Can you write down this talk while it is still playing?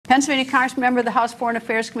Pennsylvania Congressman, member of the House Foreign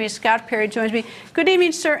Affairs Committee, Scott Perry joins me. Good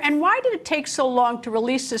evening, sir. And why did it take so long to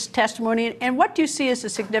release this testimony? And what do you see as the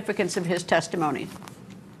significance of his testimony?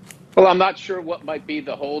 Well, I'm not sure what might be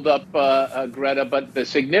the holdup, Greta, but the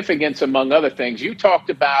significance, among other things, you talked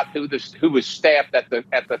about who was staffed at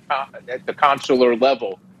the consular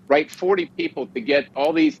level, right? 40 people to get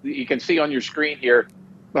all these. You can see on your screen here,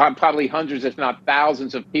 probably hundreds, if not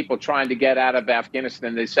thousands, of people trying to get out of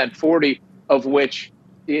Afghanistan. They sent 40 of which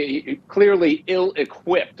clearly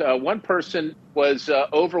ill-equipped. One person was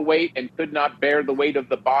overweight and could not bear the weight of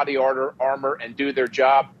the body armor and do their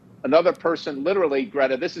job. Another person, literally,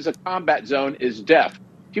 Greta, this is a combat zone, is deaf.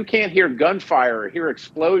 If you can't hear gunfire or hear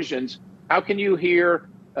explosions, how can you hear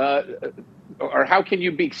or how can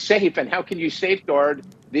you be safe, and how can you safeguard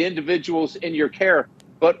the individuals in your care?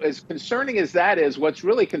 But as concerning as that is, what's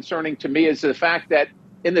really concerning to me is the fact that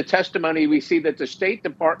in the testimony, we see that the State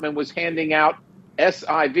Department was handing out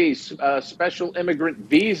SIVs, special immigrant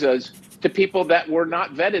visas, to people that were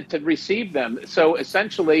not vetted to receive them. So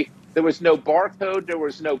essentially, there was no barcode, there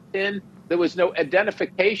was no PIN, there was no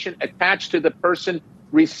identification attached to the person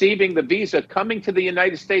receiving the visa coming to the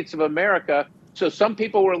United States of America. So some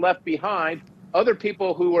people were left behind. Other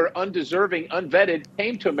people who were undeserving, unvetted,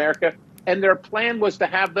 came to America, and their plan was to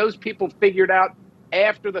have those people figured out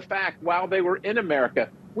after the fact while they were in America.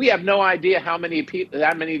 We have no idea how many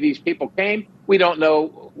of these people came. We don't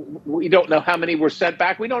know how many were sent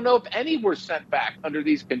back. We don't know if any were sent back under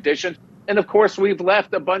these conditions. And of course, we've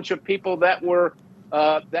left a bunch of people that were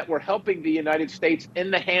helping the United States in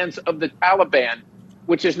the hands of the Taliban,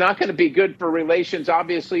 which is not going to be good for relations,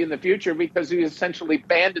 obviously, in the future, because we essentially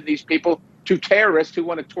abandoned these people to terrorists who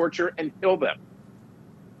want to torture and kill them.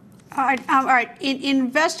 All right. In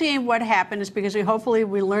investigating what happened is because hopefully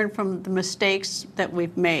we learn from the mistakes that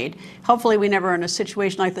we've made. Hopefully we never are in a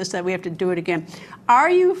situation like this that we have to do it again. Are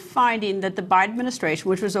you finding that the Biden administration,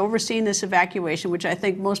 which was overseeing this evacuation, which I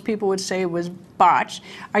think most people would say was botched,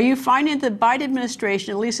 are you finding that the Biden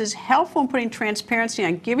administration at least is helpful in putting transparency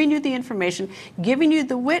on, giving you the information, giving you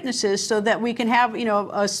the witnesses so that we can have,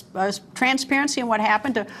 a transparency in what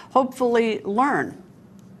happened to hopefully learn?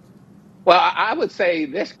 Well, I would say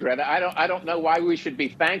this, Greta. I don't know why we should be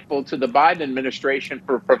thankful to the Biden administration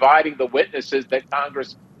for providing the witnesses that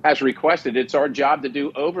Congress has requested. It's our job to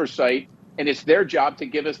do oversight, and it's their job to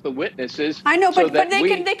give us the witnesses. I know, but they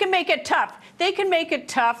can make it tough. They can make it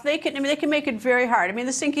tough. They can make it very hard. I mean,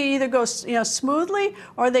 this thing can either go smoothly,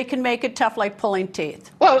 or they can make it tough like pulling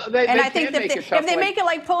teeth. Well, I think that if they make it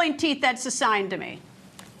like pulling teeth, that's a sign to me.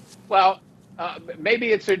 Well.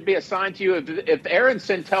 Maybe it should be a sign to you if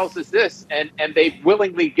Aronson tells us this and they've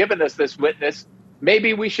willingly given us this witness,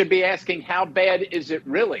 maybe we should be asking how bad is it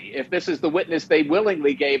really if this is the witness they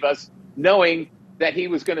willingly gave us, knowing that he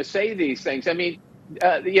was going to say these things. I mean,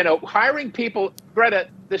 hiring people, Greta,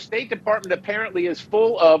 the State Department apparently is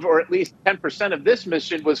full of, or at least 10% of this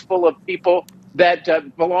mission was full of people that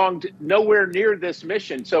belonged nowhere near this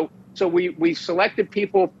mission. So we selected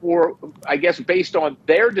people for, I guess, based on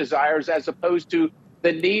their desires as opposed to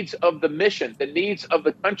the needs of the mission, the needs of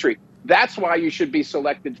the country. That's why you should be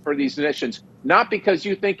selected for these missions, not because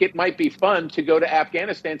you think it might be fun to go to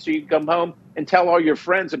Afghanistan so you can come home and tell all your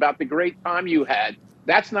friends about the great time you had.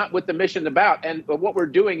 That's not what the mission's about. And what we're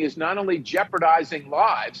doing is not only jeopardizing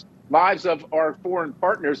lives of our foreign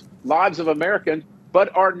partners, lives of Americans,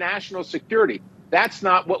 but our national security. That's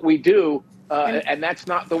not what we do. And that's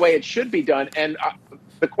not the way it should be done. And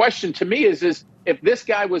the question to me is if this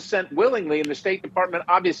guy was sent willingly and the State Department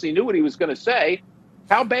obviously knew what he was going to say,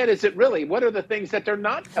 how bad is it really? What are the things that they're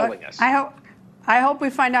not telling us? I hope we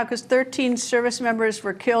find out, because 13 service members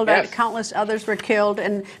were killed, yes. Countless others were killed,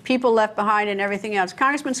 and people left behind and everything else.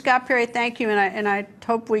 Congressman Scott Perry, thank you, and I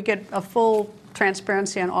hope we get a full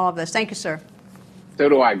transparency on all of this. Thank you, sir. So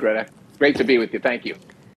do I, Greta. Great to be with you. Thank you.